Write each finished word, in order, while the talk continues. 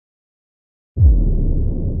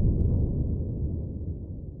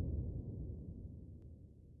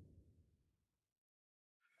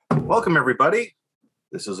Welcome, everybody.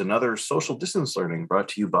 This is another social distance learning brought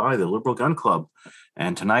to you by the Liberal Gun Club.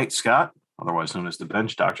 And tonight, Scott, otherwise known as the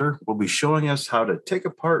Bench Doctor, will be showing us how to take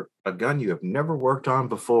apart a gun you have never worked on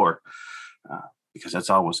before, because that's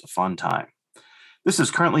always a fun time. This is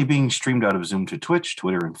currently being streamed out of Zoom to Twitch,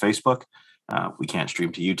 Twitter, and Facebook. We can't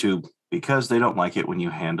stream to YouTube because they don't like it when you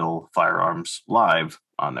handle firearms live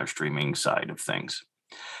on their streaming side of things.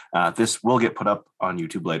 This will get put up on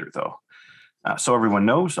YouTube later, though. So everyone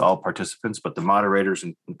knows, all participants but the moderators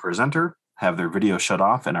and presenter have their video shut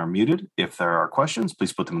off and are muted. If there are questions,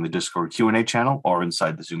 please put them in the Discord Q&A channel or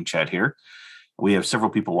inside the Zoom chat here. We have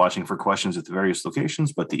several people watching for questions at the various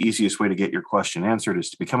locations, but the easiest way to get your question answered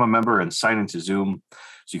is to become a member and sign into Zoom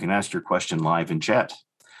so you can ask your question live in chat.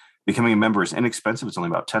 Becoming a member is inexpensive. It's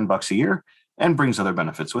only about $10 a year and brings other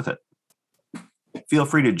benefits with it. Feel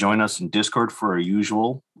free to join us in Discord for our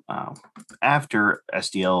usual after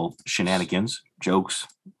SDL shenanigans, jokes,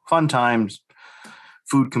 fun times,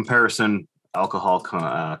 food comparison, alcohol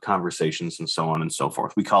conversations, and so on and so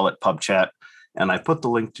forth. We call it pub chat, and I put the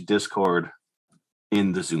link to Discord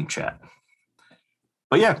in the Zoom chat.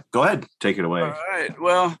 But yeah, go ahead, take it away. All right.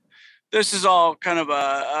 Well, this is all kind of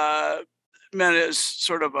meant as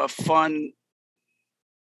sort of a fun,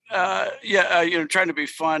 trying to be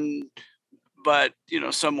fun, but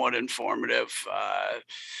somewhat informative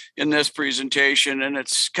in this presentation. And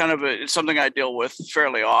it's kind of it's something I deal with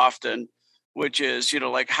fairly often, which is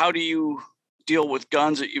like, how do you deal with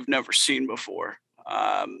guns that you've never seen before?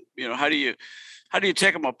 How do you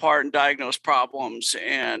take them apart and diagnose problems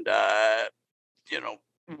and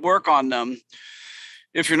work on them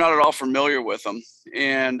if you're not at all familiar with them?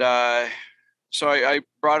 And so I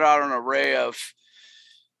brought out an array of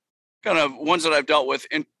kind of ones that I've dealt with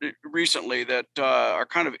recently that are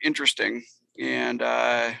kind of interesting. And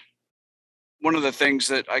one of the things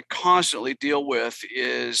that I constantly deal with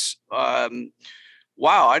is,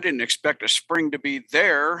 wow, I didn't expect a spring to be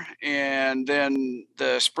there. And then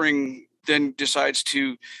the spring then decides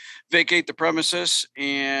to vacate the premises,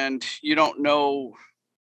 and you don't know,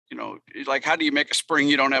 like, how do you make a spring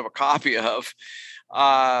you don't have a copy of?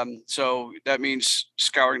 So that means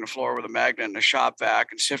scouring the floor with a magnet and a shop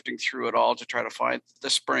vac and sifting through it all to try to find the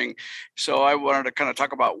spring. So I wanted to kind of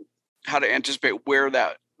talk about how to anticipate where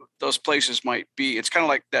those places might be. It's kind of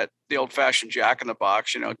like the old-fashioned jack in the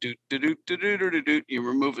box, you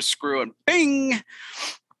remove a screw and bing,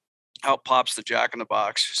 out pops the jack in the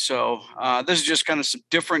box. So this is just kind of some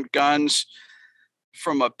different guns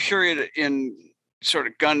from a period in sort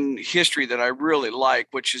of gun history that I really like,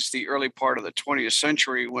 which is the early part of the 20th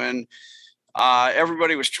century when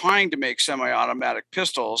everybody was trying to make semi-automatic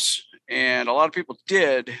pistols, and a lot of people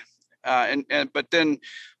did. But then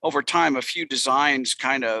over time, a few designs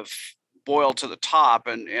kind of boiled to the top,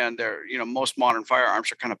 and they're, most modern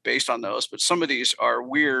firearms are kind of based on those, but some of these are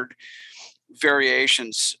weird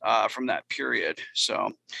variations from that period.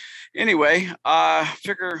 So anyway,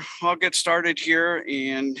 figure I'll get started here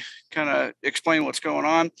and kind of explain what's going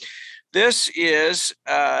on. This is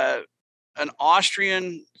an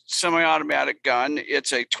Austrian semi-automatic gun.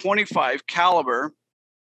 It's a 25 caliber.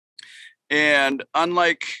 And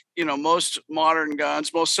unlike, most modern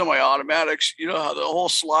guns, most semi-automatics, how the whole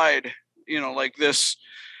slide, like this,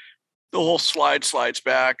 the whole slide slides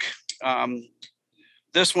back.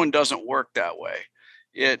 This one doesn't work that way.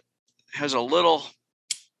 It has a little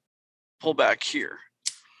pull back here.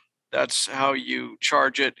 That's how you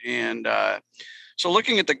charge it. And so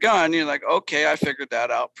looking at the gun, you're like, okay, I figured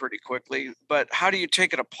that out pretty quickly. But how do you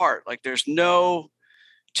take it apart? Like, there's no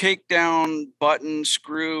takedown button,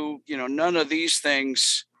 screw, none of these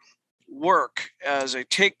things work as a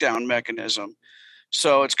takedown mechanism.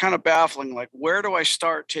 So it's kind of baffling, like, where do I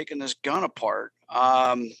start taking this gun apart?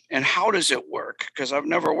 And how does it work? Because I've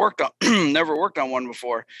never worked on one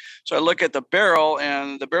before. So I look at the barrel,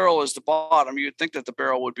 and the barrel is the bottom. You'd think that the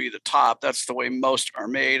barrel would be the top. That's the way most are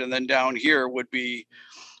made. And then down here would be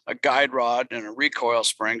a guide rod and a recoil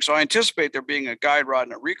spring. So I anticipate there being a guide rod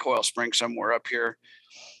and a recoil spring somewhere up here.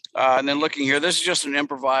 And then looking here, this is just an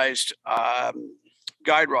improvised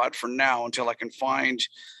guide rod for now until I can find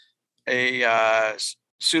a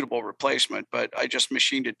suitable replacement, but I just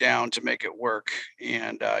machined it down to make it work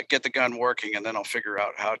and get the gun working, and then I'll figure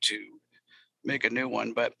out how to make a new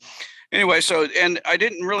one. But anyway, and I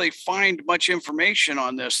didn't really find much information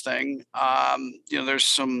on this thing. There's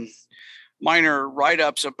some minor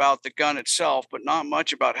write-ups about the gun itself, but not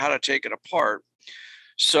much about how to take it apart.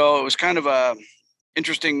 So it was kind of a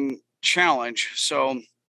interesting challenge. So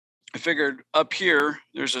I figured up here,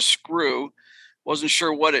 there's a screw. Wasn't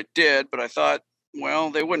sure what it did, but I thought, well,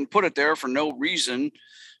 they wouldn't put it there for no reason.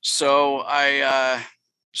 So I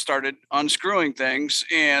started unscrewing things.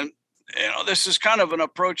 And this is kind of an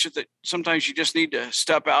approach that sometimes you just need to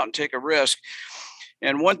step out and take a risk.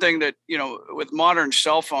 And one thing that, with modern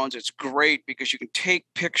cell phones, it's great because you can take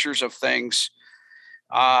pictures of things,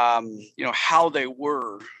 how they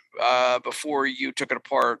were before you took it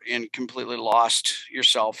apart and completely lost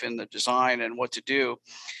yourself in the design and what to do.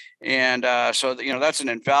 And so, that's an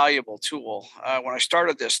invaluable tool. When I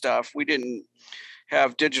started this stuff, we didn't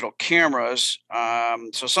have digital cameras.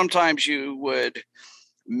 So sometimes you would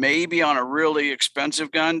maybe on a really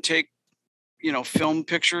expensive gun take film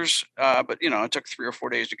pictures, but it took 3 or 4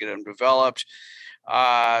 days to get them developed.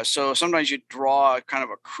 So sometimes you draw kind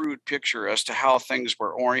of a crude picture as to how things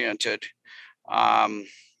were oriented,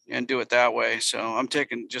 and do it that way. So I'm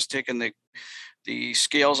taking the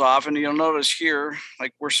scales off, and you'll notice here,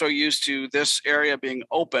 like, we're so used to this area being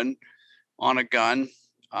open on a gun,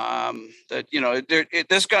 that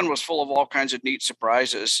this gun was full of all kinds of neat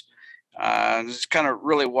surprises. This is kind of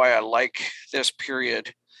really why I like this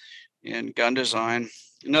period in gun design.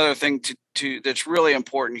 Another thing that's really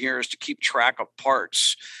important here is to keep track of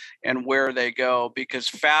parts and where they go, because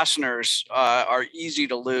fasteners are easy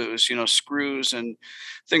to lose, screws and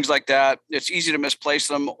things like that. It's easy to misplace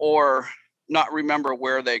them or not remember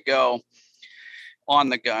where they go on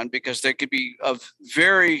the gun, because they could be of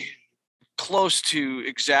very close to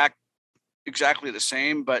exactly the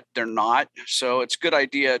same, but they're not. So it's a good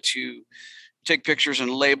idea to take pictures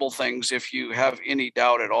and label things if you have any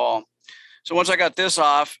doubt at all. So once I got this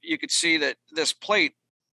off, you could see that this plate,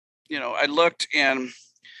 I looked and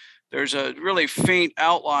there's a really faint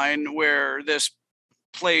outline where this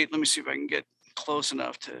plate, let me see if I can get close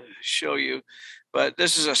enough to show you, but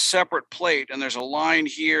this is a separate plate, and there's a line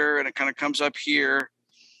here and it kind of comes up here,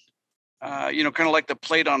 kind of like the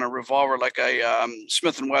plate on a revolver, like a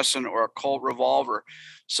Smith & Wesson or a Colt revolver.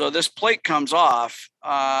 So this plate comes off,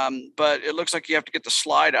 but it looks like you have to get the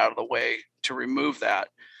slide out of the way to remove that.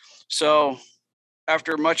 So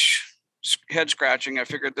after much head scratching, I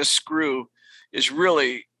figured this screw is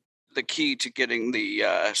really the key to getting the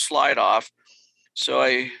slide off. So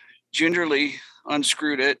I gingerly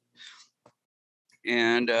unscrewed it,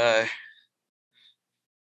 and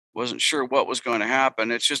wasn't sure what was going to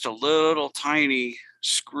happen. It's just a little tiny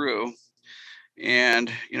screw.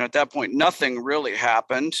 And, at that point, nothing really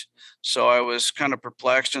happened. So I was kind of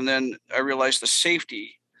perplexed. And then I realized the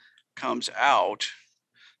safety comes out.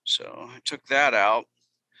 So I took that out,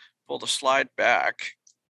 pulled the slide back.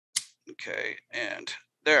 Okay. And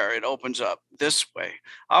there it opens up this way.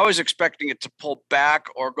 I was expecting it to pull back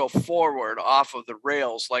or go forward off of the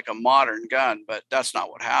rails like a modern gun, but that's not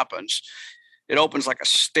what happens. It opens like a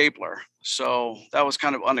stapler. So that was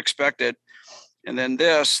kind of unexpected. And then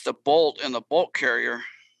the bolt and the bolt carrier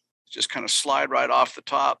just kind of slide right off the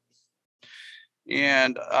top.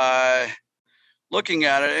 And looking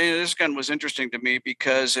at it, this gun was interesting to me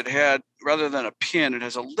because it had, rather than a pin, it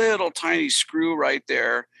has a little tiny screw right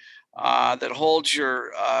there that holds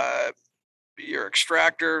your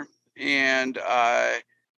extractor. And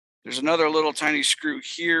there's another little tiny screw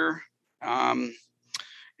here.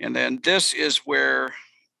 And then this is where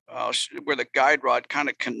the guide rod kind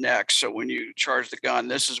of connects. So when you charge the gun,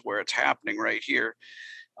 this is where it's happening right here.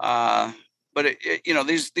 But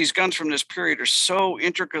these guns from this period are so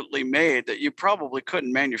intricately made that you probably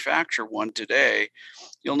couldn't manufacture one today.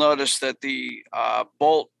 You'll notice that the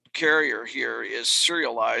bolt carrier here is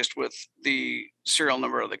serialized with the serial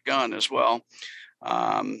number of the gun as well.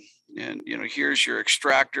 And here's your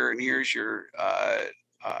extractor, and here's your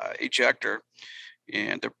ejector.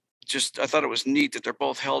 And I thought it was neat that they're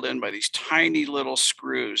both held in by these tiny little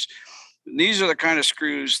screws. And these are the kind of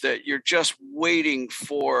screws that you're just waiting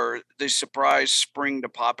for the surprise spring to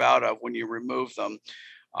pop out of when you remove them.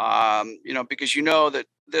 Because that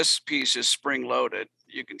this piece is spring loaded,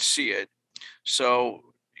 you can see it. So,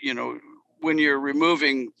 when you're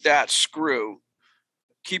removing that screw,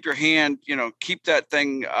 keep your hand, keep that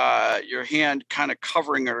thing, your hand kind of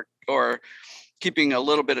covering or keeping a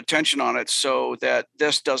little bit of tension on it so that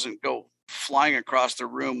this doesn't go flying across the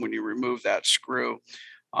room when you remove that screw.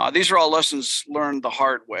 These are all lessons learned the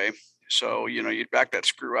hard way. So, you'd back that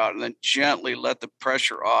screw out and then gently let the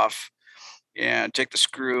pressure off and take the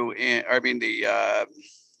screw in, the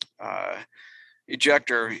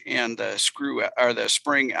ejector and the screw or the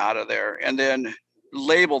spring out of there, and then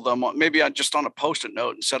label them maybe just on a Post-it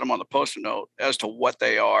note and set them on the Post-it note as to what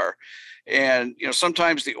they are. And,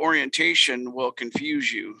 sometimes the orientation will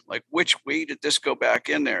confuse you. Like, which way did this go back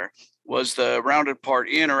in there? Was the rounded part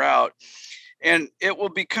in or out? And it will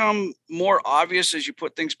become more obvious as you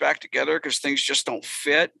put things back together because things just don't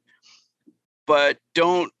fit. But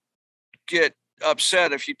don't get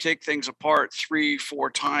upset if you take things apart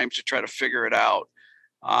 3-4 times to try to figure it out.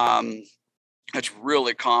 That's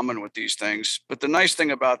really common with these things. But the nice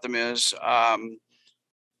thing about them is,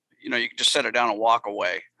 you know, you can just set it down and walk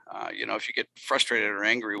away. You know, if you get frustrated or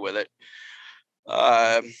angry with it.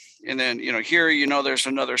 And then, you know, here, you know, there's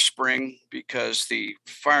another spring because the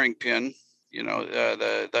firing pin, you know,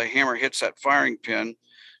 the hammer hits that firing pin.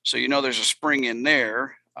 So, you know, there's a spring in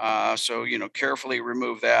there. So, you know, carefully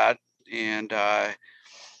remove that. And,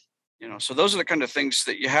 you know, so those are the kind of things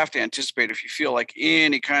that you have to anticipate. If you feel like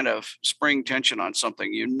any kind of spring tension on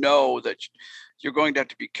something, you know that you're going to have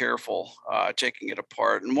to be careful taking it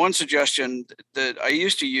apart. And one suggestion that I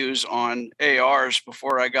used to use on ARs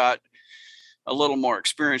before I got a little more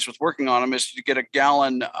experience with working on them is to get a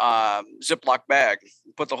gallon Ziploc bag,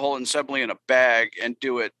 put the whole assembly in a bag and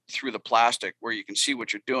do it through the plastic where you can see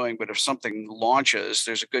what you're doing. But if something launches,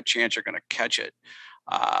 there's a good chance you're going to catch it.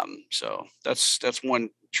 So that's one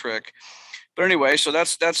trick. But anyway, so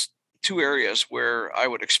that's 2 areas where I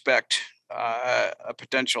would expect a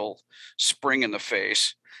potential spring in the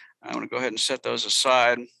face. I'm going to go ahead and set those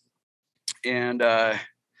aside. And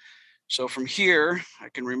so from here, I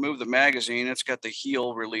can remove the magazine. It's got the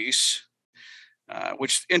heel release,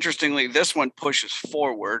 which interestingly, this one pushes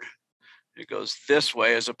forward. It goes this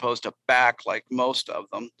way as opposed to back like most of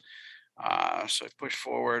them. So I push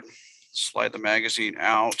forward, slide the magazine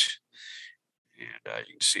out, and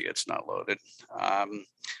you can see it's not loaded.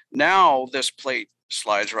 Now this plate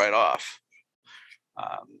slides right off.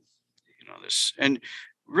 You know, this, and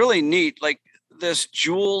really neat, like this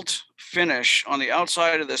jeweled finish on the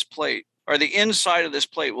outside of this plate or the inside of this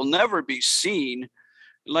plate will never be seen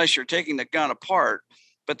unless you're taking the gun apart.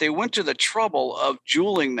 But they went to the trouble of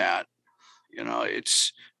jeweling that. You know,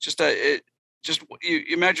 it's just you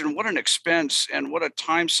imagine what an expense and what a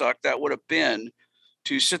time suck that would have been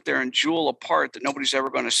to sit there and jewel a part that nobody's ever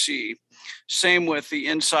going to see. Same with the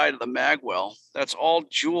inside of the magwell. That's all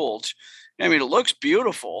jeweled. I mean, it looks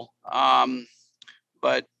beautiful,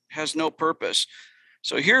 but has no purpose.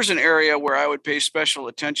 So here's an area where I would pay special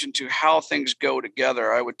attention to how things go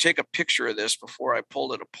together. I would take a picture of this before I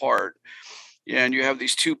pulled it apart. And you have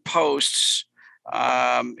these 2 posts,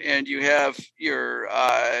 and you have your,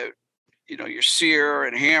 you know, your sear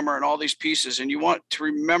and hammer and all these pieces. And you want to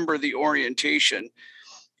remember the orientation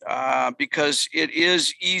because it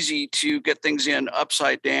is easy to get things in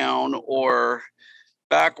upside down or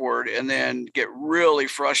backward and then get really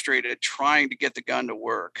frustrated trying to get the gun to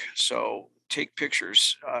work. So take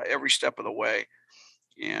pictures every step of the way.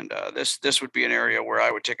 And this would be an area where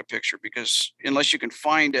I would take a picture because unless you can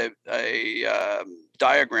find a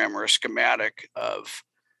diagram or a schematic of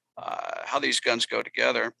how these guns go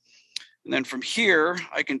together. And then from here,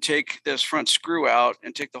 I can take this front screw out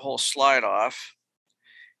and take the whole slide off.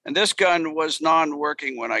 And this gun was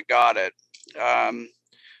non-working when I got it.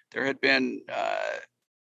 There had been,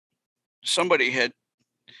 somebody had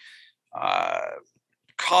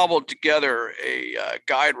cobbled together a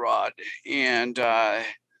guide rod and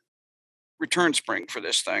return spring for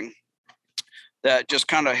this thing that just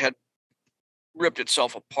kind of had ripped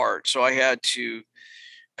itself apart. So I had to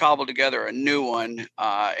cobble together a new one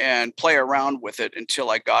and play around with it until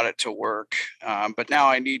I got it to work. But now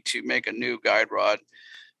I need to make a new guide rod,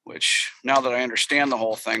 which now that I understand the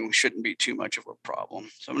whole thing shouldn't be too much of a problem.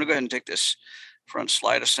 So I'm going to go ahead and take this front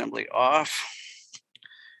slide assembly off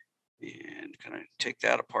and kind of take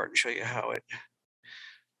that apart and show you how it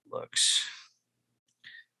looks.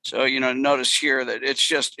 So, you know, notice here that it's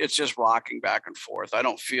just rocking back and forth. I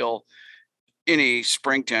don't feel any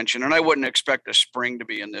spring tension, and I wouldn't expect a spring to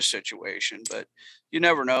be in this situation, but you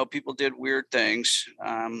never know. People did weird things.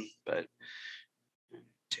 But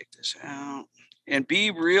take this out and be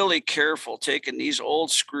really careful taking these old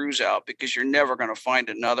screws out because you're never going to find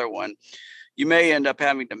another one. You may end up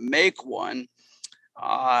having to make one.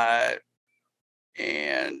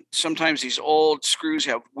 And sometimes these old screws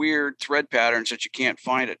have weird thread patterns that you can't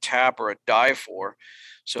find a tap or a die for.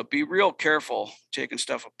 So be real careful taking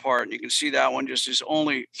stuff apart. And you can see that one just is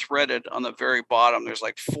only threaded on the very bottom. There's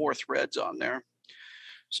like 4 threads on there.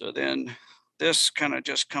 So then this kind of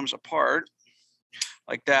just comes apart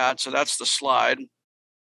like that. So that's the slide.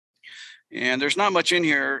 And there's not much in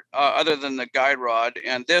here other than the guide rod.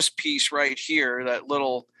 And this piece right here, that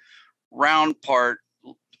little round part,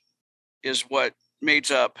 is what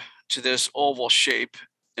makes up to this oval shape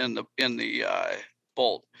in the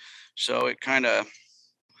bolt. So it kind of,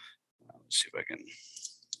 let's see if I can,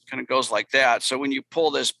 kind of goes like that. So when you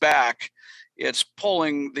pull this back, it's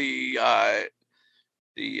pulling the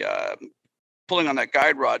pulling on that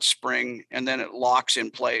guide rod spring, and then it locks in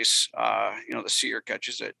place. The sear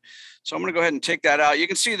catches it. So I'm going to go ahead and take that out. You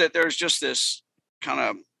can see that there's just this kind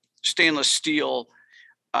of stainless steel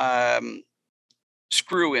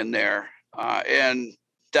screw in there. And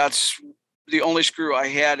that's the only screw I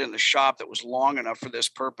had in the shop that was long enough for this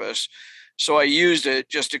purpose. So I used it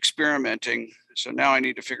just experimenting. So now I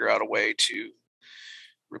need to figure out a way to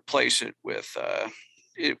replace it with,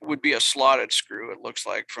 it would be a slotted screw, it looks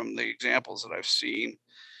like, from the examples that I've seen.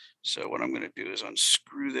 So what I'm going to do is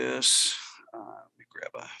unscrew this. Let me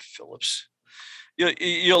grab a Phillips.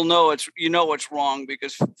 You'll know what's wrong,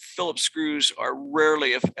 because Phillips screws are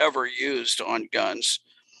rarely, if ever, used on guns.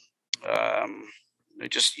 You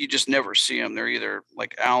just never see them. They're either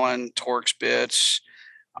like Allen, Torx bits,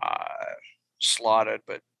 slotted,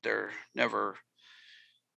 but they're never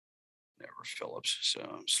Phillips. So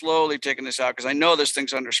I'm slowly taking this out because I know this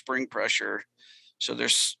thing's under spring pressure. So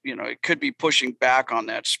there's, it could be pushing back on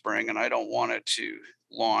that spring, and I don't want it to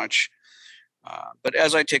launch. But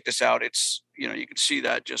as I take this out, it's, you can see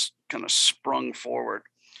that just kind of sprung forward.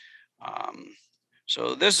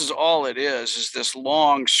 So this is all it is this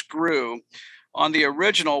long screw. On the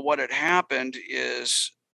original, what had happened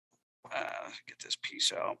is, get this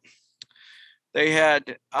piece out. They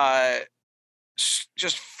had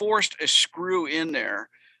just forced a screw in there.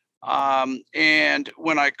 And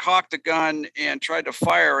when I cocked the gun and tried to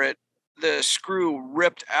fire it, the screw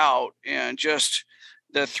ripped out, and just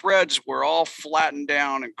the threads were all flattened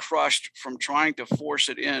down and crushed from trying to force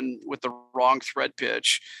it in with the wrong thread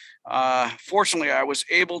pitch. Fortunately, I was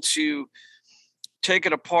able to take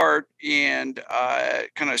it apart and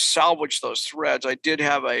kind of salvage those threads. I did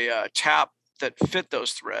have a tap that fit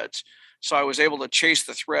those threads. So I was able to chase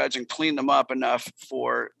the threads and clean them up enough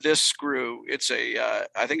for this screw. It's I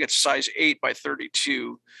think it's size 8 by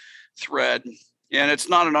 32 thread. And it's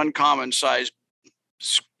not an uncommon size,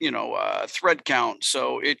 thread count.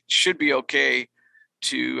 So it should be okay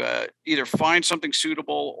to either find something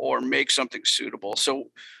suitable or make something suitable. So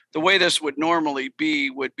the way this would normally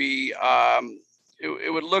be would be,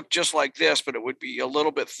 it would look just like this, but it would be a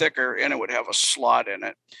little bit thicker and it would have a slot in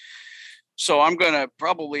it. So I'm going to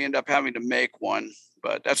probably end up having to make one,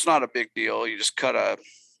 but that's not a big deal. You just cut a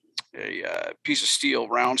piece of steel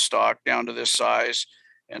round stock down to this size,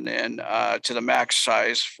 and then to the max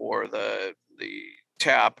size for the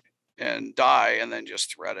tap and die, and then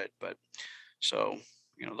just thread it. But so,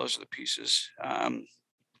 those are the pieces. I'm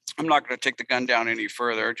not going to take the gun down any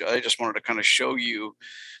further. I just wanted to kind of show you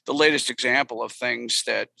the latest example of things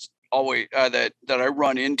that always that I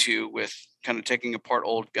run into with kind of taking apart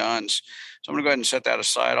old guns. So I'm going to go ahead and set that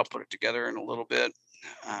aside. I'll put it together in a little bit.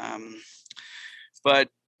 But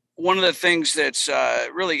one of the things that's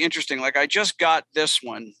really interesting, like I just got this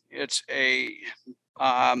one. It's a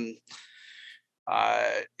HN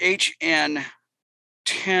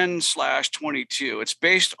 10/22. It's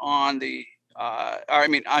based on the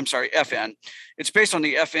FN. It's based on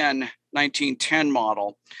the FN 1910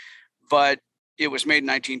 model, but it was made in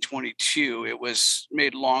 1922. It was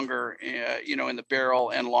made longer, in the barrel,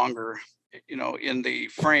 and longer, in the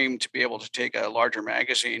frame, to be able to take a larger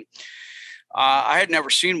magazine. I had never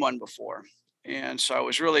seen one before. And so I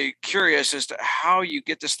was really curious as to how you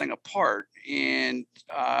get this thing apart. And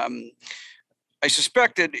I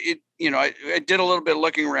suspected it, I did a little bit of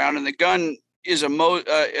looking around, and the gun is a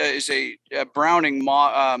Browning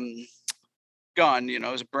gun,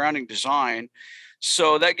 is a Browning design.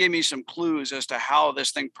 So that gave me some clues as to how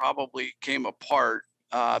this thing probably came apart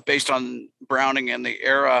based on Browning and the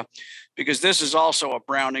era, because this is also a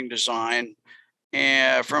Browning design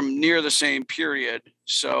from near the same period.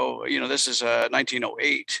 So, this is a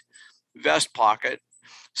 1908 vest pocket.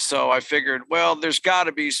 So I figured, well, there's got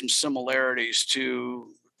to be some similarities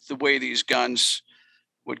to the way these guns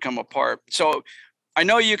would come apart. So I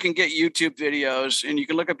know you can get YouTube videos, and you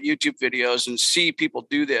can look up YouTube videos and see people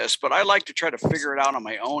do this, but I like to try to figure it out on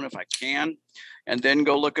my own if I can, and then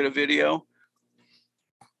go look at a video.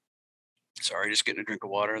 Sorry, just getting a drink of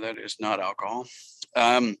water. That is not alcohol.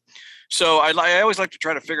 So I always like to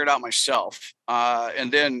try to figure it out myself, and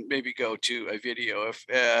then maybe go to a video if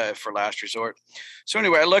for last resort. So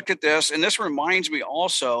anyway, I looked at this, and this reminds me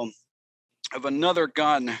also of another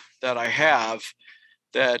gun that I have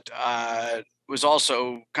that was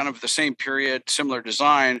also kind of the same period, similar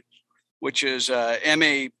design, which is a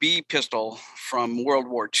MAB pistol from World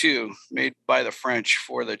War II, made by the French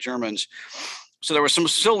for the Germans. So there were some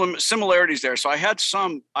similarities there. So I had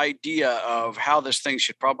some idea of how this thing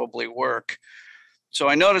should probably work. So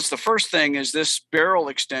I noticed the first thing is this barrel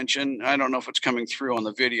extension. I don't know if it's coming through on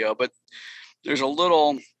the video, but there's a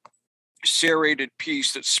little serrated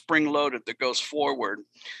piece that's spring loaded that goes forward.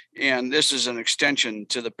 And this is an extension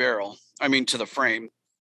to the barrel. I mean, to the frame,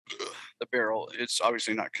 the barrel. It's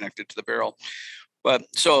obviously not connected to the barrel. But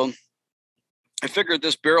so I figured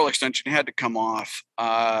this barrel extension had to come off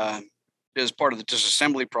as part of the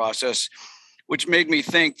disassembly process, which made me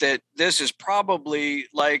think that this is probably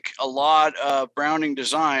like a lot of Browning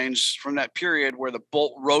designs from that period where the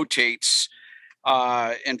bolt rotates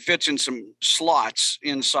and fits in some slots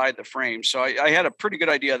inside the frame. So I had a pretty good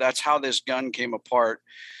idea that's how this gun came apart.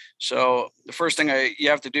 So the first thing you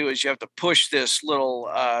have to do is you have to push this little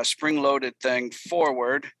spring-loaded thing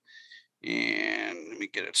forward. And let me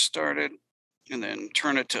get it started. And then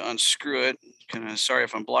turn it to unscrew it. Kind of sorry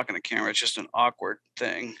if I'm blocking the camera. It's just an awkward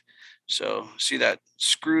thing. So see that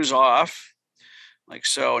screws off like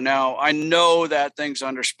so. Now I know that thing's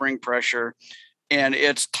under spring pressure and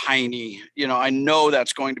it's tiny. You know, I know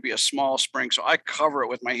that's going to be a small spring. So I cover it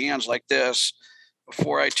with my hands like this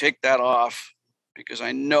before I take that off because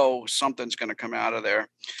I know something's going to come out of there.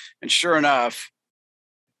 And sure enough,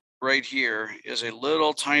 right here is a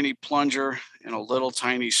little tiny plunger and a little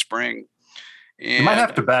tiny spring. And you might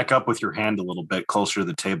have to back up with your hand a little bit closer to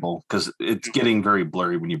the table because it's getting very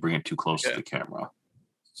blurry when you bring it too close to the camera.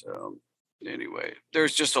 So anyway,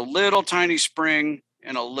 there's just a little tiny spring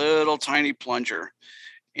and a little tiny plunger.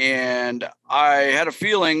 And I had a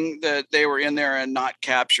feeling that they were in there and not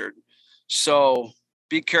captured. So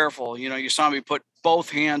be careful. You know, you saw me put both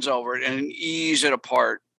hands over it and ease it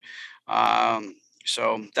apart.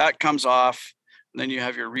 So that comes off. And then you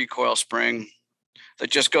have your recoil spring that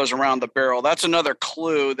just goes around the barrel. That's another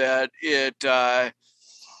clue that it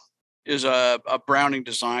is a Browning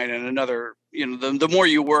design. And another, you know, the more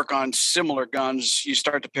you work on similar guns, you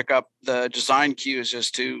start to pick up the design cues as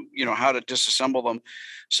to, you know, how to disassemble them.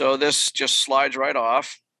 So this just slides right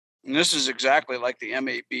off. And this is exactly like the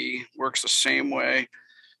M8B, works the same way.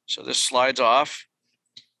 So this slides off.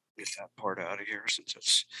 Get that part out of here since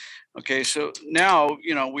it's okay. So now,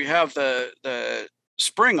 you know, we have the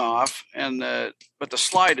spring off but the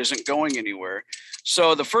slide isn't going anywhere.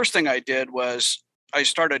 So the first thing I did was I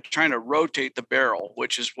started trying to rotate the barrel,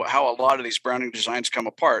 which is how a lot of these Browning designs come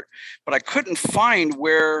apart. But I couldn't find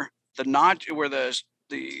where the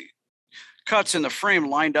cuts in the frame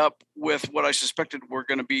lined up with what I suspected were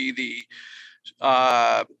going to be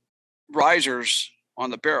the risers on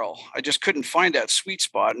the barrel. I just couldn't find that sweet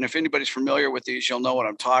spot. And if anybody's familiar with these, you'll know what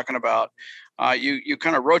I'm talking about. You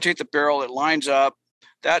kind of rotate the barrel, it lines up,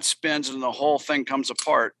 that spins, and the whole thing comes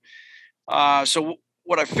apart. So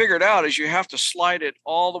what I figured out is you have to slide it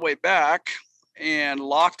all the way back and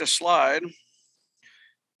lock the slide.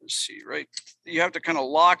 Let's see, right? You have to kind of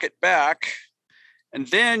lock it back, and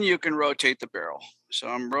then you can rotate the barrel. So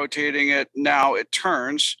I'm rotating it now. It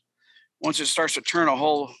turns. Once it starts to turn a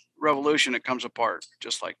whole revolution, it comes apart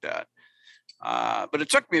just like that. But it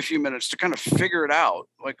took me a few minutes to kind of figure it out.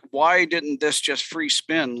 Like, why didn't this just free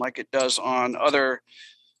spin like it does on other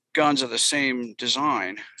guns of the same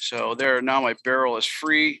design? So there, now my barrel is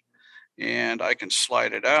free and I can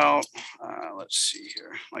slide it out. Let's see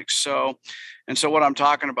here, like so. And so what I'm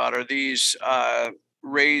talking about are these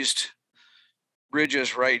raised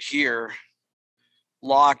ridges right here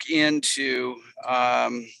lock into,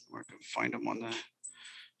 where can I find them on the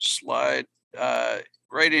slide?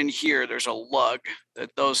 Right in here, there's a lug that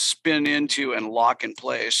those spin into and lock in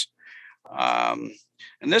place. And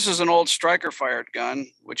this is an old striker fired gun,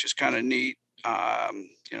 which is kind of neat,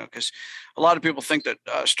 you know, because a lot of people think that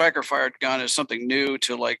striker fired gun is something new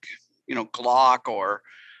to, like, you know, Glock or,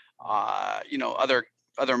 you know,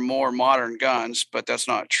 other more modern guns, but that's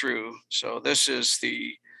not true. So this is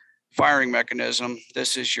the firing mechanism.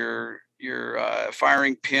 This is your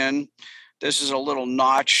firing pin. This is a little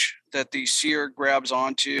notch that the sear grabs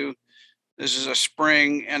onto. This is a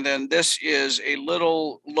spring, and then this is a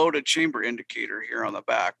little loaded chamber indicator here on the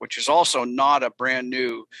back, which is also not a brand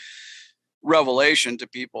new revelation to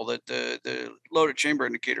people, that the loaded chamber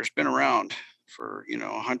indicator has been around for, you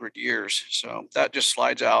know, 100 years. So that just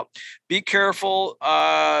slides out. Be careful,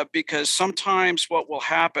 because sometimes what will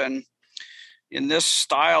happen in this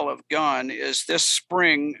style of gun is this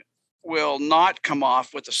spring will not come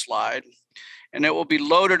off with the slide, and it will be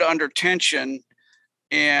loaded under tension,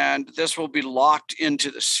 and this will be locked into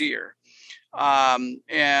the sear.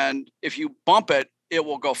 And if you bump it, it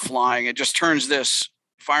will go flying. It just turns this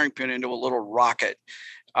firing pin into a little rocket.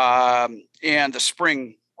 And the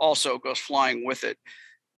spring also goes flying with it,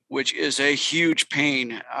 which is a huge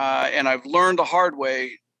pain. And I've learned the hard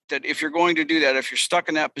way that if you're going to do that, if you're stuck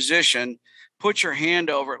in that position, put your hand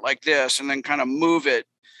over it like this and then kind of move it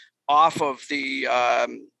off of the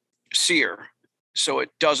sear, so it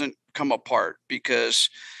doesn't come apart, because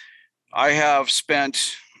I have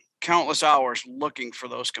spent countless hours looking for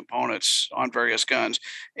those components on various guns,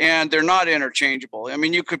 and they're not interchangeable. I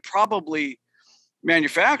mean, you could probably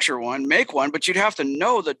manufacture one, make one, but you'd have to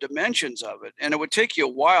know the dimensions of it, and it would take you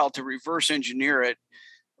a while to reverse engineer it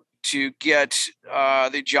to get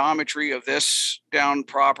the geometry of this down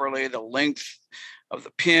properly, the length of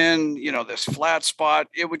the pin, you know, this flat spot.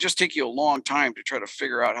 It would just take you a long time to try to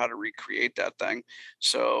figure out how to recreate that thing.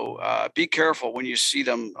 So be careful when you see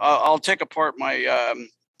them. I'll take apart my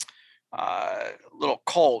little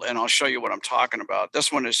Colt and I'll show you what I'm talking about.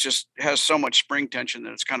 This one is just has so much spring tension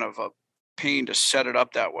that it's kind of a pain to set it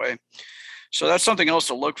up that way. So that's something else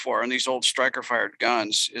to look for in these old striker fired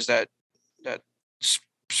guns, is that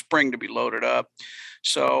spring to be loaded up.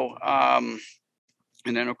 So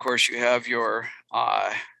and then of course you have your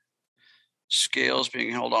scales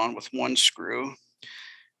being held on with one screw,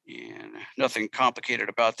 and nothing complicated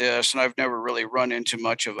about this. And I've never really run into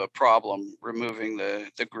much of a problem removing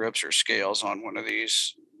the grips or scales on one of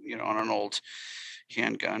these, you know, on an old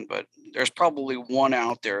handgun. But there's probably one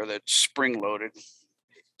out there that's spring loaded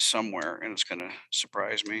somewhere, and it's going to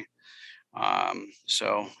surprise me.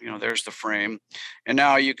 So, you know, there's the frame. And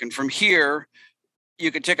now you can, from here,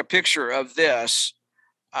 you can take a picture of this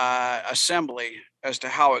assembly as to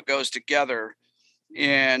how it goes together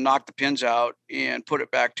and knock the pins out and put it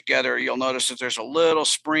back together. You'll notice that there's a little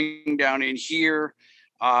spring down in here.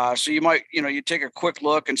 So you might, you know, you take a quick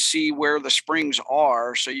look and see where the springs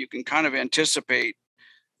are, so you can kind of anticipate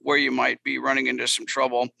where you might be running into some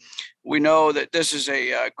trouble. We know that this is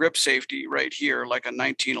a grip safety right here, like a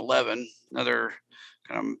 1911, another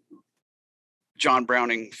kind of John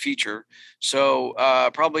Browning feature. So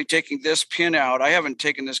probably taking this pin out, I haven't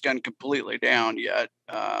taken this gun completely down yet,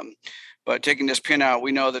 but taking this pin out,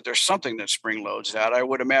 we know that there's something that spring loads that. I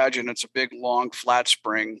would imagine it's a big, long, flat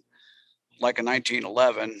spring, like a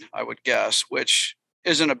 1911, I would guess, which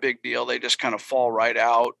isn't a big deal. They just kind of fall right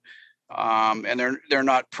out. And they're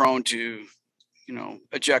not prone to, you know,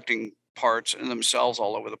 ejecting parts in themselves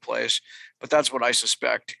all over the place. But that's what I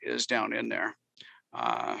suspect is down in there.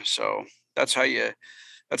 So that's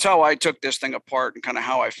how I took this thing apart and kind of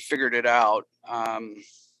how I figured it out.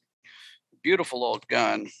 Beautiful old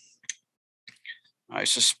gun. I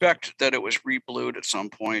suspect that it was re-blued at some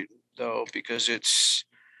point, though, because it's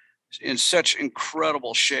in such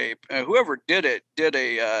incredible shape. Whoever did it did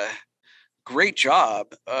a great job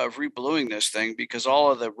of re-bluing this thing, because all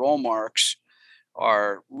of the roll marks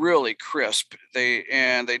are really crisp. They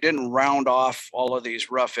didn't round off all of these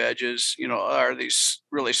rough edges, you know, or these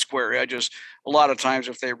really square edges. A lot of times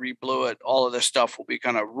if they re-blew it, all of this stuff will be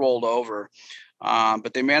kind of rolled over.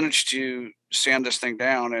 But they managed to sand this thing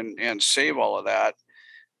down and save all of that,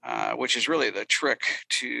 which is really the trick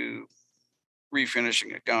to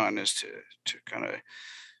refinishing a gun, is to kind of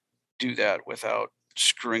do that without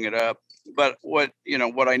screwing it up. But what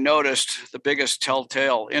I noticed, the biggest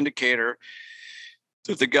telltale indicator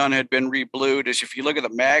that the gun had been re-blued, is if you look at the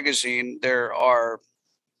magazine, there are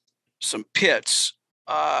some pits,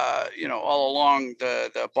 all along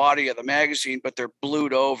the body of the magazine, but they're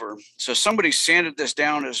blued over. So somebody sanded this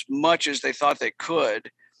down as much as they thought they could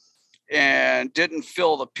and didn't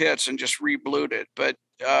fill the pits and just re-blued it. But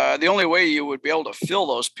the only way you would be able to fill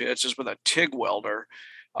those pits is with a TIG welder,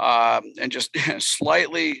 and just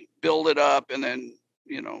slightly build it up and then,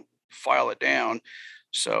 you know, file it down.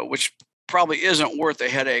 So, which probably isn't worth the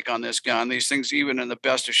headache on this gun. These things, even in the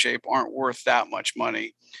best of shape, aren't worth that much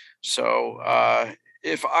money. So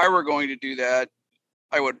if I were going to do that,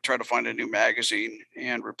 I would try to find a new magazine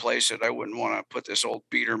and replace it. I wouldn't want to put this old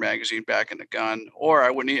beater magazine back in the gun, or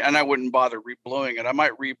I wouldn't bother re-bluing it. I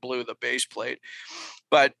might re-blue the base plate,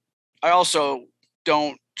 but I also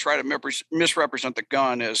don't try to misrepresent the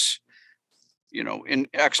gun as, you know, in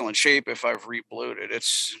excellent shape if I've re-blued it.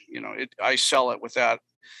 It's, you know, I sell it with that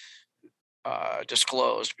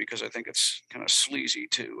disclosed, because I think it's kind of sleazy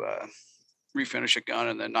to refinish a gun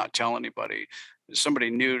and then not tell anybody. Somebody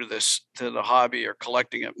new to the hobby or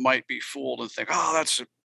collecting it might be fooled and think, oh, that's a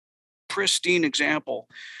pristine example.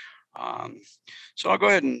 So I'll go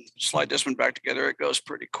ahead and slide this one back together. It goes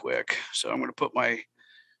pretty quick. So I'm going to put my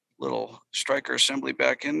little striker assembly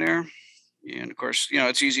back in there. And of course, you know,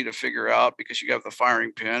 it's easy to figure out because you have the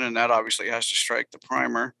firing pin, and that obviously has to strike the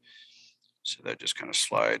primer. So that just kind of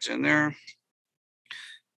slides in there.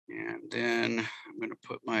 And then I'm going to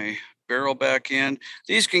put my barrel back in.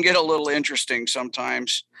 These can get a little interesting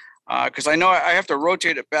sometimes, because I know I have to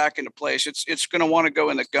rotate it back into place. It's going to want to go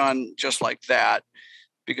in the gun just like that,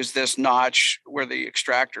 because this notch where the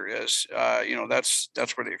extractor is, you know, that's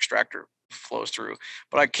where the extractor flows through,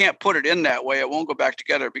 but I can't put it in that way. It won't go back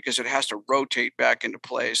together because it has to rotate back into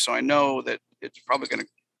place. So I know that it's probably going to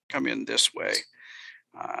come in this way.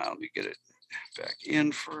 Let me get it back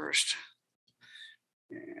in first.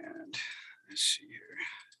 And let's see here.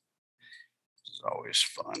 This is always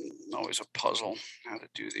fun, always a puzzle how to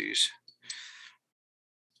do these.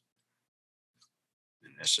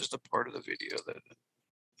 And this is the part of the video that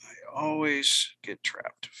I always get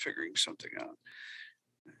trapped figuring something out.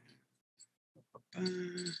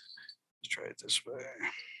 Let's try it this way.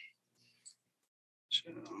 So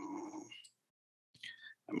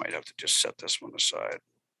I might have to just set this one aside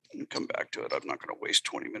and come back to it. I'm not going to waste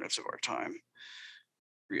 20 minutes of our time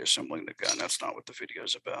reassembling the gun. That's not what the video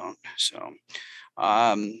is about. So,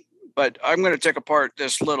 but I'm going to take apart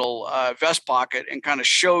this little vest pocket and kind of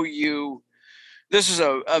show you. This is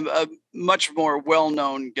a much more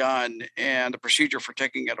well-known gun, and the procedure for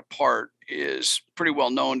taking it apart is pretty well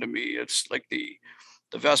known to me. It's like the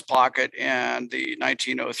vest pocket and the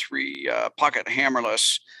 1903 pocket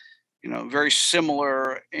hammerless, very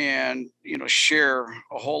similar and, share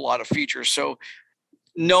a whole lot of features. So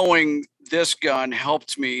knowing this gun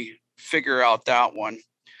helped me figure out that one.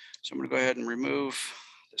 So I'm going to go ahead and remove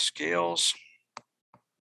the scales.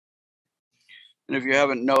 And if you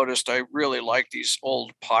haven't noticed, I really like these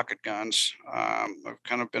old pocket guns. I've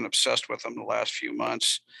kind of been obsessed with them the last few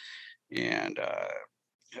months, and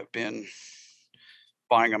have been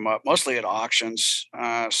buying them up, mostly at auctions.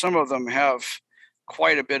 Some of them have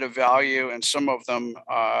quite a bit of value, and some of them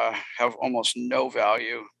have almost no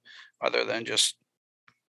value other than just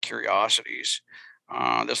curiosities.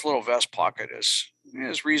 This little vest pocket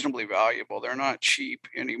is reasonably valuable. They're not cheap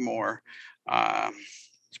anymore.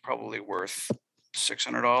 It's probably worth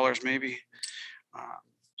 $600 maybe.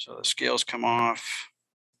 So the scales come off.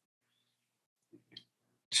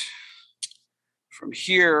 From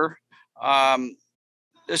here,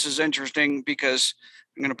 this is interesting because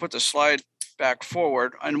I'm going to put the slide back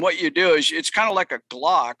forward. And what you do is it's kind of like a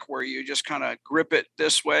Glock where you just kind of grip it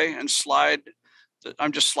this way and slide.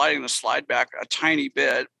 I'm just sliding the slide back a tiny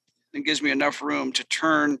bit. It gives me enough room to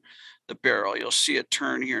turn the barrel. You'll see it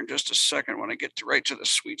turn here in just a second when I get right to the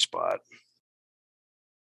sweet spot.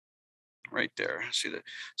 Right there. See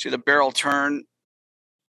the barrel turn.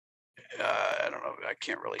 I don't know. I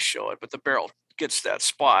can't really show it, but the barrel gets that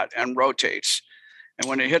spot and rotates. And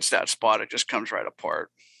when it hits that spot, it just comes right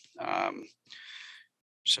apart.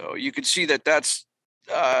 So you can see that that's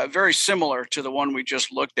very similar to the one we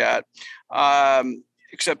just looked at.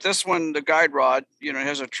 Except this one, the guide rod, it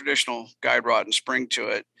has a traditional guide rod and spring to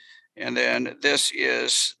it. And then this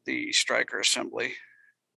is the striker assembly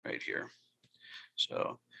right here.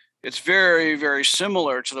 So it's very, very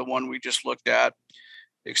similar to the one we just looked at,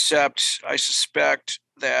 except I suspect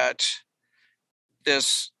that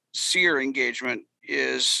this sear engagement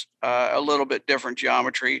is a little bit different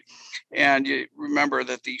geometry. And you remember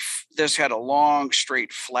that this had a long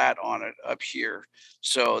straight flat on it up here.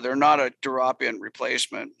 So they're not a drop-in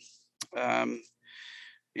replacement. And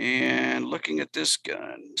looking at this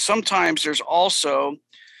gun, sometimes there's also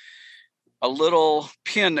a little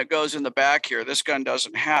pin that goes in the back here. This gun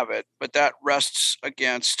doesn't have it, but that rests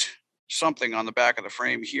against something on the back of the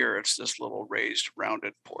frame here. It's this little raised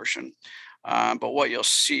rounded portion. But what you'll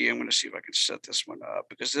see, I'm going to see if I can set this one up,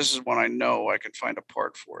 because this is one I know I can find a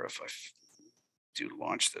part for if I do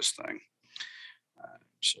launch this thing.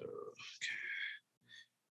 So okay.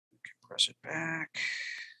 Press it back.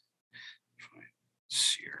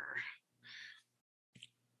 Sear.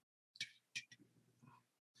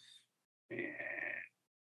 And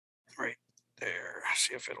right there,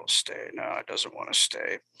 see if it'll stay. No, it doesn't want to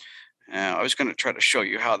stay. I was going to try to show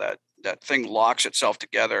you how that thing locks itself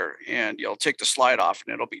together, and you'll take the slide off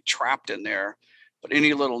and it'll be trapped in there. But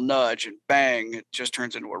any little nudge and bang, it just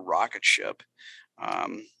turns into a rocket ship.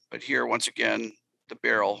 But here, once again, the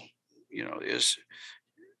barrel, this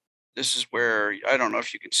is where, I don't know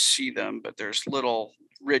if you can see them, but there's little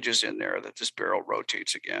ridges in there that this barrel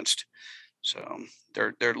rotates against. So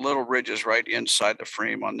they're little ridges right inside the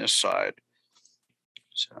frame on this side.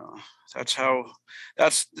 So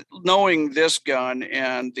that's knowing this gun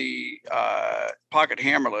and the pocket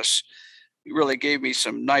hammerless really gave me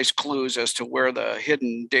some nice clues as to where the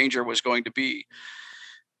hidden danger was going to be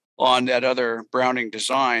on that other Browning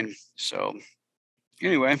design. So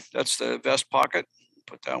anyway, that's the vest pocket.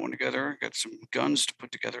 Put that one together. Got some guns to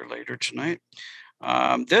put together later tonight.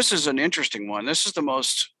 This is an interesting one. This is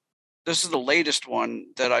the latest one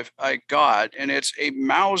that I got, and it's a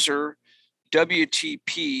Mauser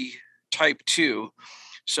WTP Type 2.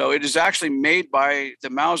 So it is actually made by the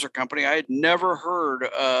Mauser company. I had never heard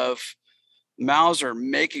of Mauser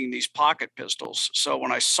making these pocket pistols. So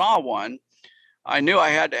when I saw one, I knew I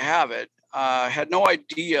had to have it. Had no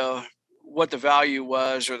idea what the value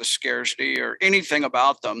was or the scarcity or anything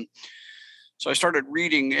about them. So I started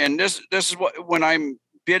reading, and this is what, when I'm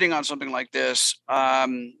bidding on something like this,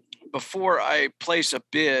 before I place a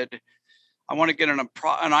bid, I want to get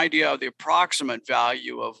an idea of the approximate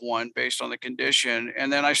value of one based on the condition,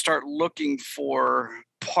 and then I start looking for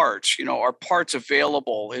parts. Are parts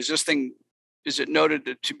available? Is it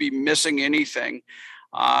noted to be missing anything?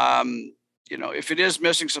 If it is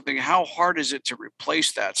missing something, how hard is it to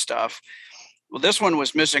replace that stuff? Well, this one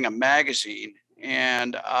was missing a magazine,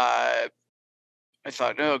 and I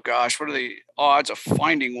thought, oh gosh, what are the odds of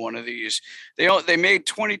finding one of these? They made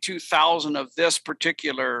 22,000 of this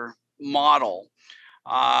particular model.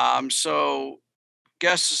 So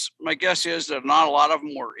my guess is that not a lot of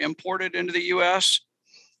them were imported into the U.S.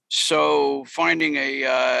 So finding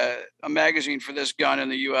a magazine for this gun in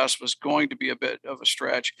the U.S. was going to be a bit of a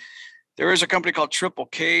stretch. There is a company called Triple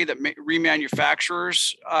K that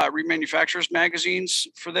remanufactures magazines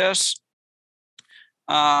for this.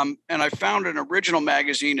 And I found an original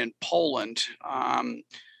magazine in Poland,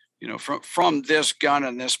 from this gun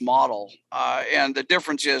and this model. And the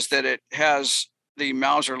difference is that it has the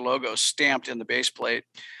Mauser logo stamped in the base plate.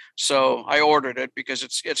 So I ordered it because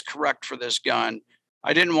it's correct for this gun.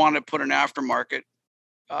 I didn't want to put an aftermarket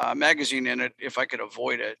magazine in it if I could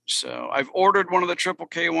avoid it. So I've ordered one of the Triple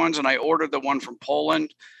K ones, and I ordered the one from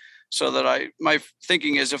Poland, so that my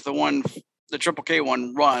thinking is if the Triple K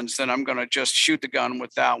one runs, then I'm going to just shoot the gun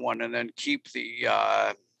with that one and then keep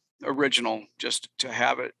the original just to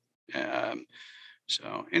have it.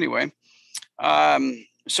 So anyway,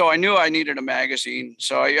 so I knew I needed a magazine.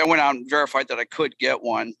 So I went out and verified that I could get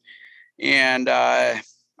one, and I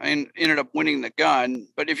ended up winning the gun.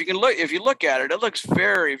 But if you look at it, it looks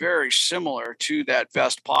very, very similar to that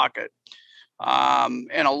vest pocket.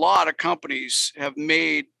 And a lot of companies have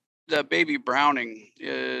made the Baby Browning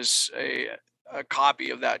is a copy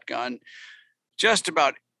of that gun. Just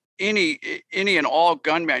about any and all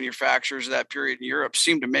gun manufacturers of that period in Europe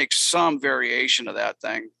seem to make some variation of that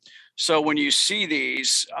thing. So when you see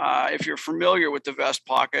these, if you're familiar with the vest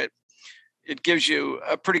pocket, it gives you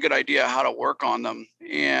a pretty good idea how to work on them.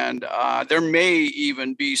 And there may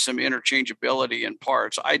even be some interchangeability in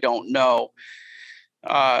parts. I don't know.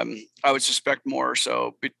 I would suspect more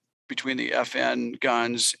so between the FN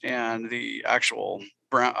guns and the actual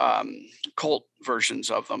Colt versions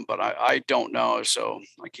of them, but I don't know, so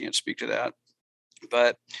I can't speak to that.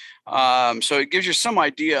 But so it gives you some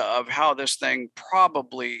idea of how this thing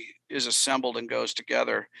probably is assembled and goes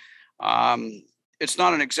together. It's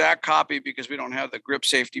not an exact copy because we don't have the grip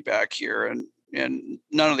safety back here, and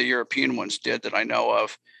none of the European ones did that I know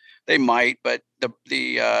of. They might, but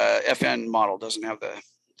the FN model doesn't have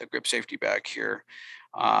the grip safety back here.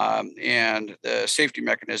 And the safety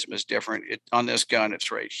mechanism is different. On this gun,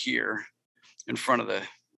 it's right here in front of the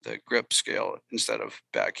grip scale instead of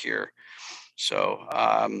back here. So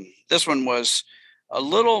this one was a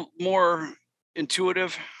little more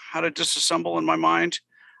intuitive how to disassemble in my mind.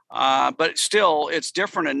 But still, it's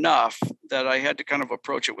different enough that I had to kind of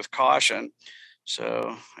approach it with caution.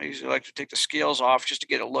 So I usually like to take the scales off just to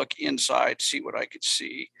get a look inside, see what I could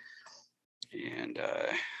see, and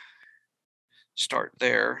start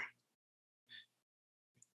there.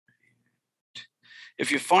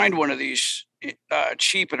 If you find one of these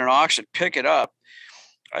cheap in an auction, pick it up.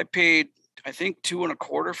 I paid, I think,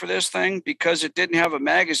 $2.25 for this thing because it didn't have a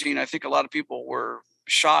magazine. I think a lot of people were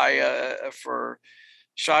shy of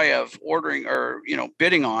ordering or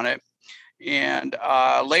bidding on it. And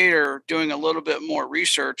later, doing a little bit more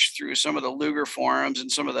research through some of the Luger forums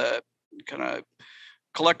and some of the kind of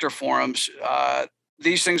collector forums,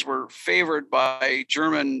 these things were favored by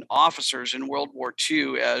German officers in World War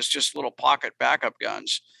II as just little pocket backup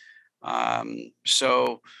guns.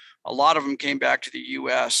 So a lot of them came back to the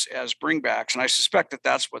U.S. as bringbacks, and I suspect that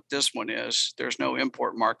that's what this one is. There's no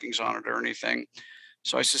import markings on it or anything.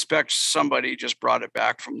 So I suspect somebody just brought it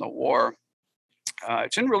back from the war.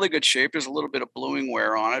 It's in really good shape. There's a little bit of bluing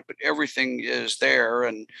wear on it, but everything is there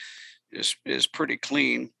and is pretty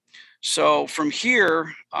clean. So from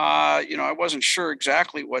here, I wasn't sure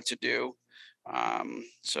exactly what to do.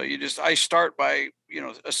 So I start by,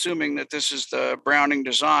 assuming that this is the Browning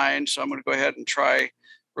design. So I'm going to go ahead and try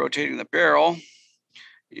rotating the barrel,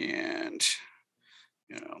 and,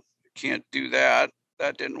 can't do that.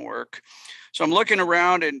 That didn't work. So I'm looking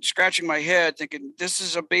around and scratching my head thinking, this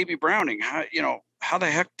is a Baby Browning. How the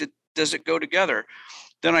heck does it go together?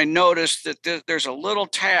 Then I noticed that there's a little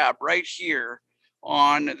tab right here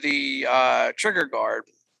on the trigger guard.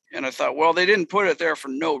 And I thought, well, they didn't put it there for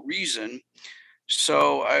no reason.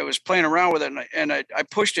 So I was playing around with it, and I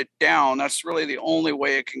pushed it down. That's really the only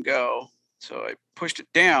way it can go. So I pushed it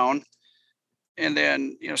down, and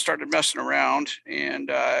then, started messing around, and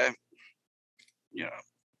the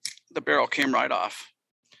barrel came right off.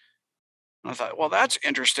 And I thought, well, that's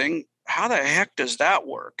interesting. How the heck does that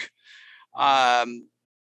work?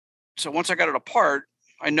 So once I got it apart,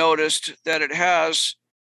 I noticed that it has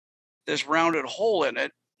this rounded hole in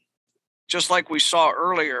it, just like we saw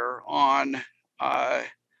earlier on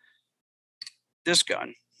this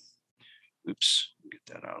gun. Oops, get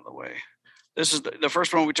that out of the way. This is the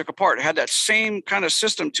first one we took apart. It had that same kind of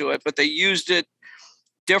system to it, but they used it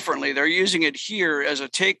differently. They're using it here as a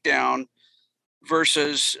takedown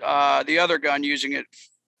versus the other gun using it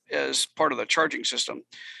as part of the charging system.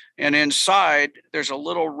 And inside, there's a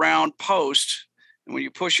little round post. And when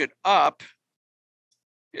you push it up,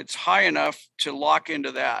 it's high enough to lock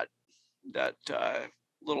into that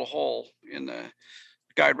little hole in the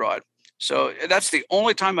guide rod. So that's the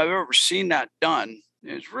only time I've ever seen that done.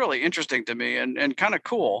 It's really interesting to me and kind of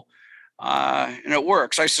cool. And it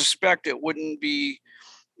works. I suspect it wouldn't be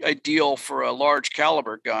ideal for a large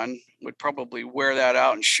caliber gun. Would probably wear that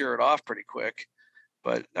out and shear it off pretty quick.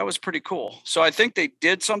 But that was pretty cool. So I think they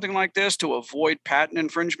did something like this to avoid patent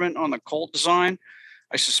infringement on the Colt design.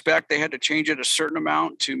 I suspect they had to change it a certain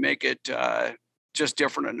amount to make it just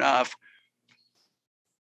different enough.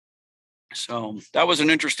 So that was an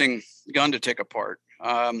interesting gun to take apart.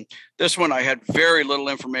 This one I had very little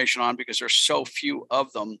information on because there's so few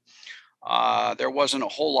of them. There wasn't a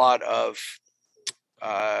whole lot of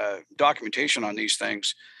documentation on these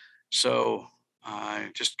things. So I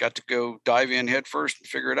just got to go dive in head first and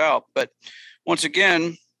figure it out. But once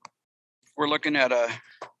again, we're looking at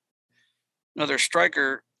another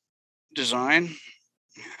striker design.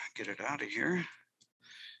 Get it out of here.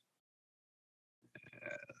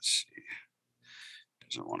 Let's see.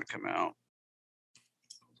 Doesn't want to come out.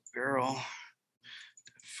 Barrel.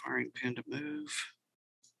 Firing pin to move.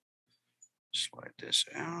 Slide this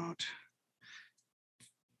out.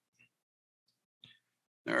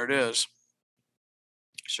 There it is.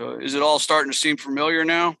 So is it all starting to seem familiar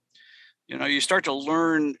now? You start to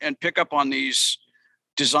learn and pick up on these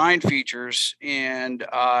design features, and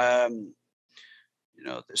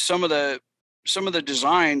some of the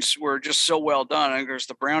designs were just so well done. I guess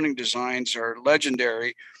the Browning designs are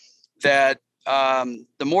legendary. That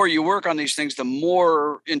the more you work on these things, the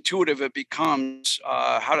more intuitive it becomes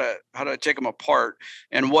how to take them apart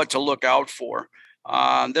and what to look out for.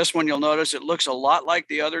 This one, you'll notice it looks a lot like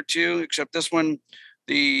the other two, except this one,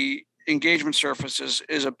 the engagement surface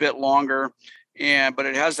is a bit longer, but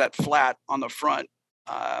it has that flat on the front.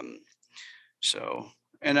 And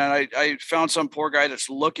then I found some poor guy that's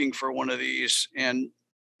looking for one of these, and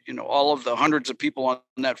all of the hundreds of people on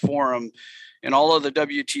that forum and all of the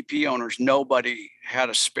WTP owners, nobody had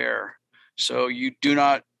a spare. So you do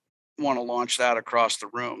not want to launch that across the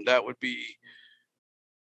room. That would be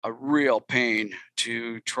a real pain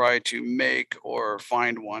to try to make or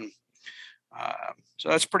find one. So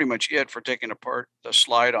that's pretty much it for taking apart the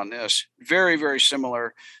slide on this. Very, very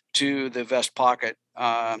similar to the vest pocket.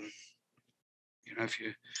 If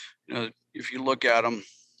you look at them,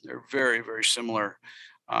 they're very, very similar.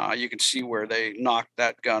 You can see where they knocked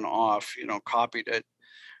that gun off, copied it.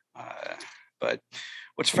 But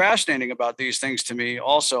what's fascinating about these things to me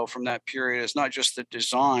also from that period is not just the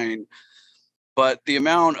design, but the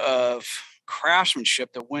amount of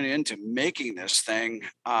craftsmanship that went into making this thing.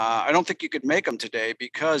 I don't think you could make them today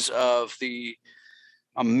because of the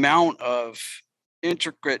amount of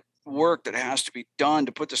intricate work that has to be done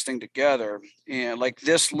to put this thing together. And like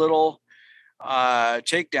this little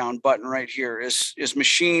takedown button right here is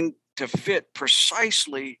machined to fit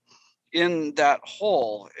precisely in that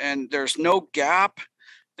hole, and there's no gap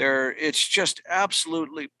there. It's just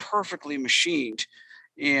absolutely perfectly machined,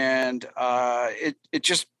 and it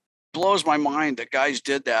just blows my mind that guys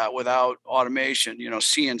did that without automation,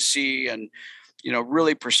 CNC and,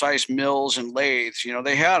 really precise mills and lathes.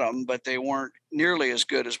 They had them, but they weren't nearly as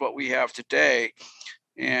good as what we have today.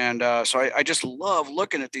 And so I just love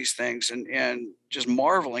looking at these things and just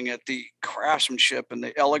marveling at the craftsmanship and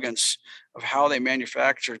the elegance of how they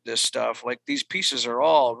manufactured this stuff. Like, these pieces are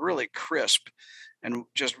all really crisp and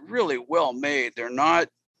just really well made. They're not,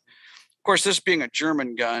 of course, this being a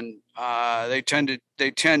German gun, they tend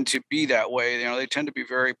to be that way. They tend to be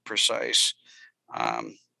very precise.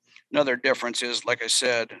 Another difference is, like I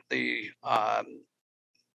said, the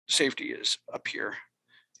safety is up here,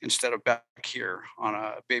 instead of back here on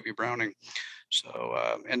a baby Browning.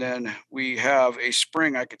 So, and then we have a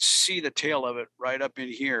spring. I could see the tail of it right up in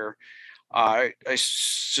here. I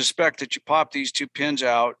suspect that you pop these two pins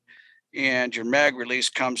out and your mag release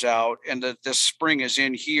comes out, and that this spring is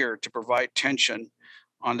in here to provide tension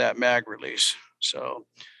on that mag release. So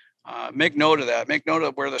make note of that. Make note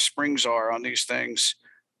of where the springs are on these things,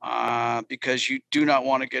 because you do not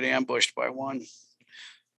want to get ambushed by one.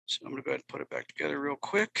 So I'm going to go ahead and put it back together real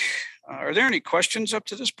quick. Are there any questions up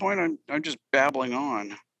to this point? I'm just babbling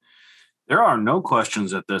on. There are no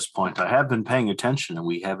questions at this point. I have been paying attention, and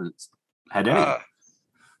we haven't had any.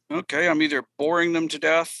 Okay, I'm either boring them to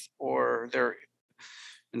death or they're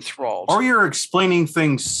enthralled. Or you're explaining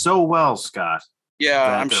things so well, Scott.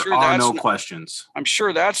 Yeah, I'm sure that's no questions. I'm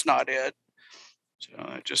sure that's not it. So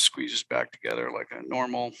it just squeezes back together like a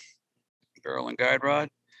normal barrel and guide rod.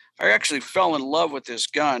 I actually fell in love with this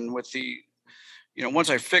gun with the, once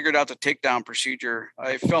I figured out the takedown procedure,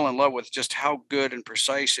 I fell in love with just how good and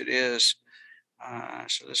precise it is.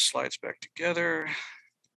 So this slides back together.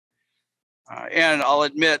 And I'll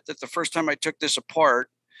admit that the first time I took this apart,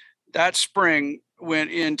 that spring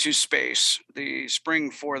went into space. The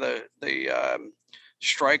spring for the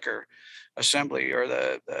striker assembly, or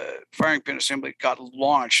the firing pin assembly, got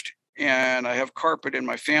launched, and I have carpet in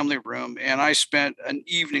my family room, and I spent an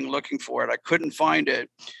evening looking for it. I couldn't find it.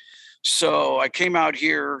 So I came out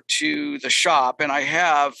here to the shop, and I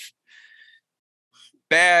have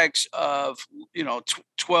bags of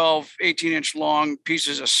 12 18-inch long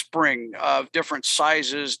pieces of spring of different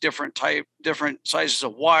sizes, different sizes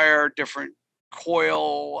of wire, different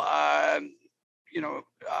coil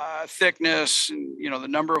thickness, and the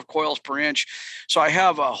number of coils per inch. So I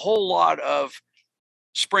have a whole lot of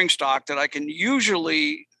spring stock that I can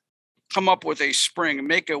usually come up with a spring and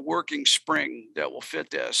make a working spring that will fit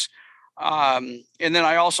this. And then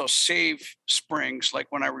I also save springs, like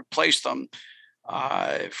when I replace them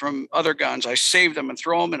from other guns, I save them and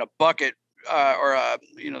throw them in a bucket or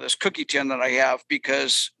this cookie tin that I have,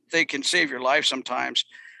 because they can save your life sometimes.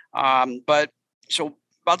 But so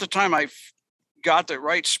about the time I got the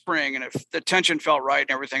right spring and if the tension felt right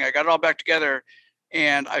and everything, I got it all back together,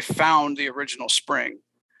 and I found the original spring,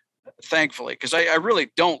 thankfully, because I really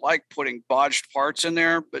don't like putting bodged parts in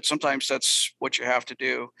there, but sometimes that's what you have to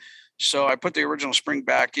do. So I put the original spring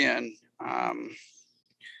back in.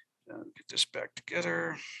 Get this back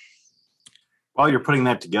together. While you're putting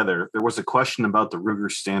that together, there was a question about the Ruger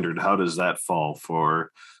Standard. How does that fall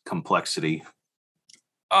for complexity?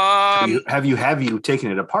 Have you taken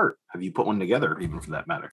it apart? Have you put one together, even for that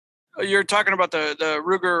matter? You're talking about the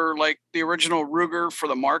Ruger, like the original Ruger for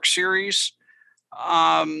the Mark series.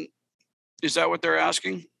 Is that what they're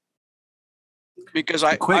asking? Because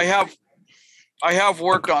I have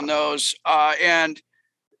worked on those, and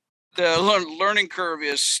the learning curve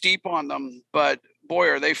is steep on them, but boy,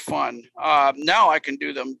 are they fun. Now I can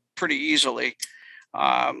do them pretty easily.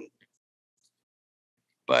 But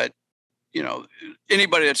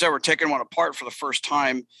anybody that's ever taken one apart for the first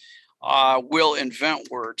time will invent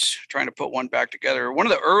words trying to put one back together. One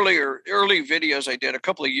of the early videos I did a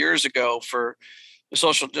couple of years ago for the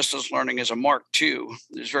social distance learning is a Mark II.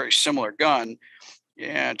 It's a very similar gun,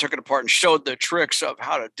 and took it apart and showed the tricks of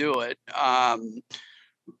how to do it.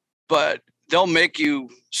 But they'll make you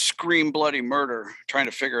scream bloody murder trying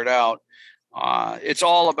to figure it out. It's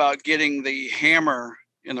all about getting the hammer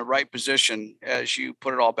in the right position as you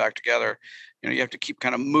put it all back together. You have to keep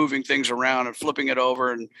kind of moving things around and flipping it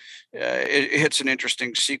over, and it hits an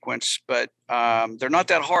interesting sequence. But they're not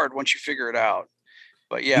that hard once you figure it out.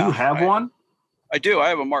 But yeah, you have one? I do. I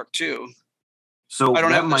have a Mark II. So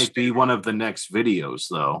that might be one of the next videos,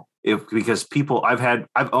 though, because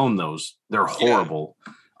I've owned those. They're horrible.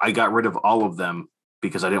 Yeah. I got rid of all of them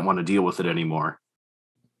because I didn't want to deal with it anymore.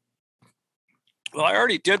 Well, I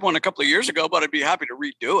already did one a couple of years ago, but I'd be happy to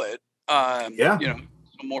redo it. So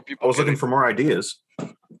more people. I was looking for more ideas.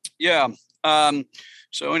 Yeah.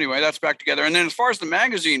 So anyway, that's back together. And then as far as the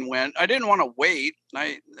magazine went, I didn't want to wait.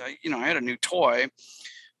 I had a new toy.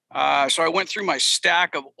 So I went through my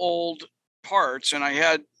stack of old parts, and I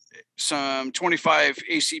had some 25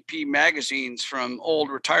 ACP magazines from old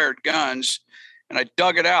retired guns, and I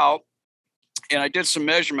dug it out, and I did some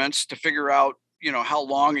measurements to figure out, how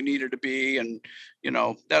long it needed to be, and,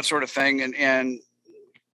 that sort of thing, and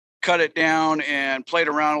cut it down and played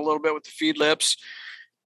around a little bit with the feed lips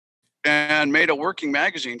and made a working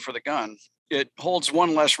magazine for the gun. It holds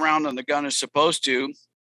one less round than the gun is supposed to,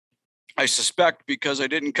 I suspect, because I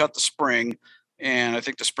didn't cut the spring, and I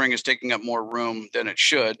think the spring is taking up more room than it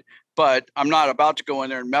should. But I'm not about to go in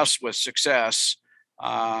there and mess with success.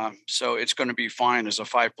 So it's going to be fine as a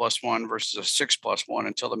 5+1 versus a 6+1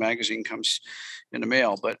 until the magazine comes in the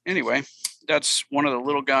mail. But anyway, that's one of the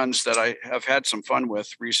little guns that I have had some fun with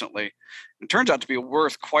recently. It turns out to be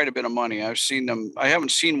worth quite a bit of money. I've seen them. I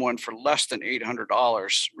haven't seen one for less than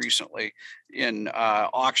 $800 recently in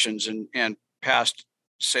auctions and past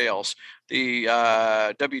sales. The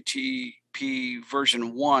WTP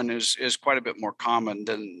version 1 is quite a bit more common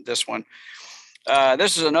than this one.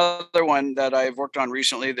 This is another one that I've worked on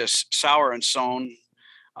recently, this Sauer and Son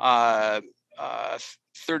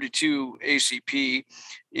 32 ACP.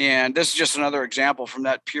 And this is just another example from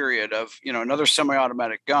that period of, another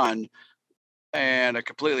semi-automatic gun and a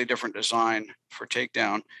completely different design for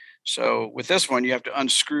takedown. So with this one, you have to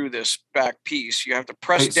unscrew this back piece. You have to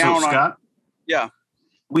press down so Scott, on. Yeah.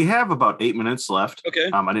 We have about 8 minutes left. Okay.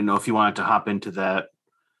 I didn't know if you wanted to hop into that.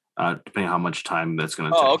 Depending on how much time that's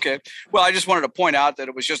going to take. Oh, okay. Well, I just wanted to point out that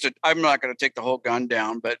it was just I'm not going to take the whole gun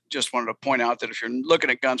down, but just wanted to point out that if you're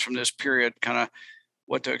looking at guns from this period, kind of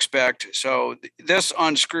what to expect. So this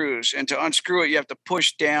unscrews, and to unscrew it, you have to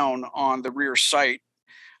push down on the rear sight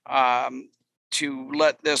to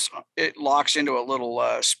let it locks into a little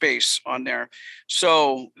space on there.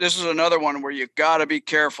 So this is another one where you got to be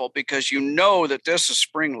careful because that this is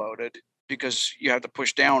spring loaded because you have to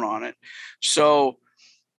push down on it. So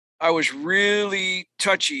I was really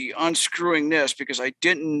touchy unscrewing this because I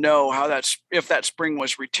didn't know if that spring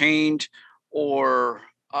was retained or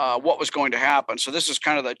what was going to happen. So this is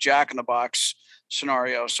kind of the jack-in-the-box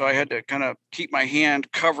scenario. So I had to kind of keep my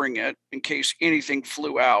hand covering it in case anything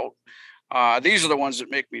flew out. These are the ones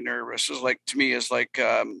that make me nervous. It's like, to me, is like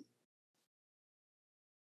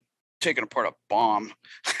taking apart a bomb.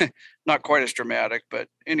 Not quite as dramatic, but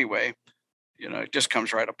anyway, it just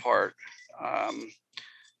comes right apart.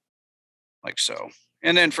 Like so.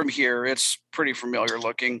 And then from here, it's pretty familiar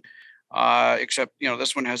looking, except,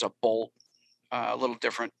 this one has a bolt, a little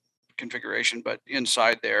different configuration, but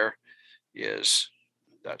inside there is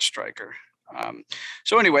that striker.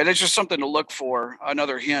 So anyway, that's just something to look for.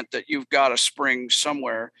 Another hint that you've got a spring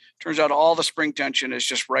somewhere. Turns out all the spring tension is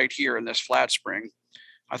just right here in this flat spring.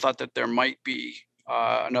 I thought that there might be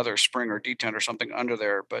another spring or detent or something under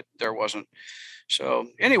there, but there wasn't. So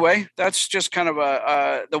anyway, that's just kind of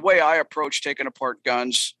the way I approach taking apart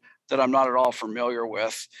guns that I'm not at all familiar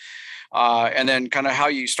with. And then kind of how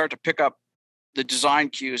you start to pick up the design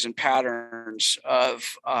cues and patterns of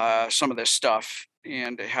some of this stuff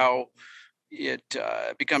and how it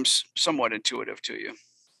becomes somewhat intuitive to you.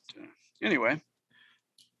 So, anyway,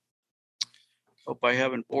 hope I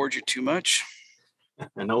haven't bored you too much.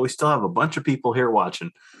 I know we still have a bunch of people here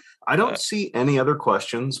watching. I don't see any other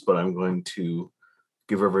questions, but I'm going to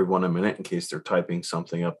give everyone a minute in case they're typing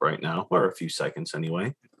something up right now, or a few seconds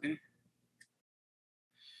anyway.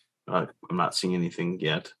 I'm not seeing anything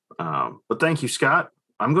yet. But thank you, Scott.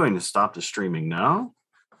 I'm going to stop the streaming now.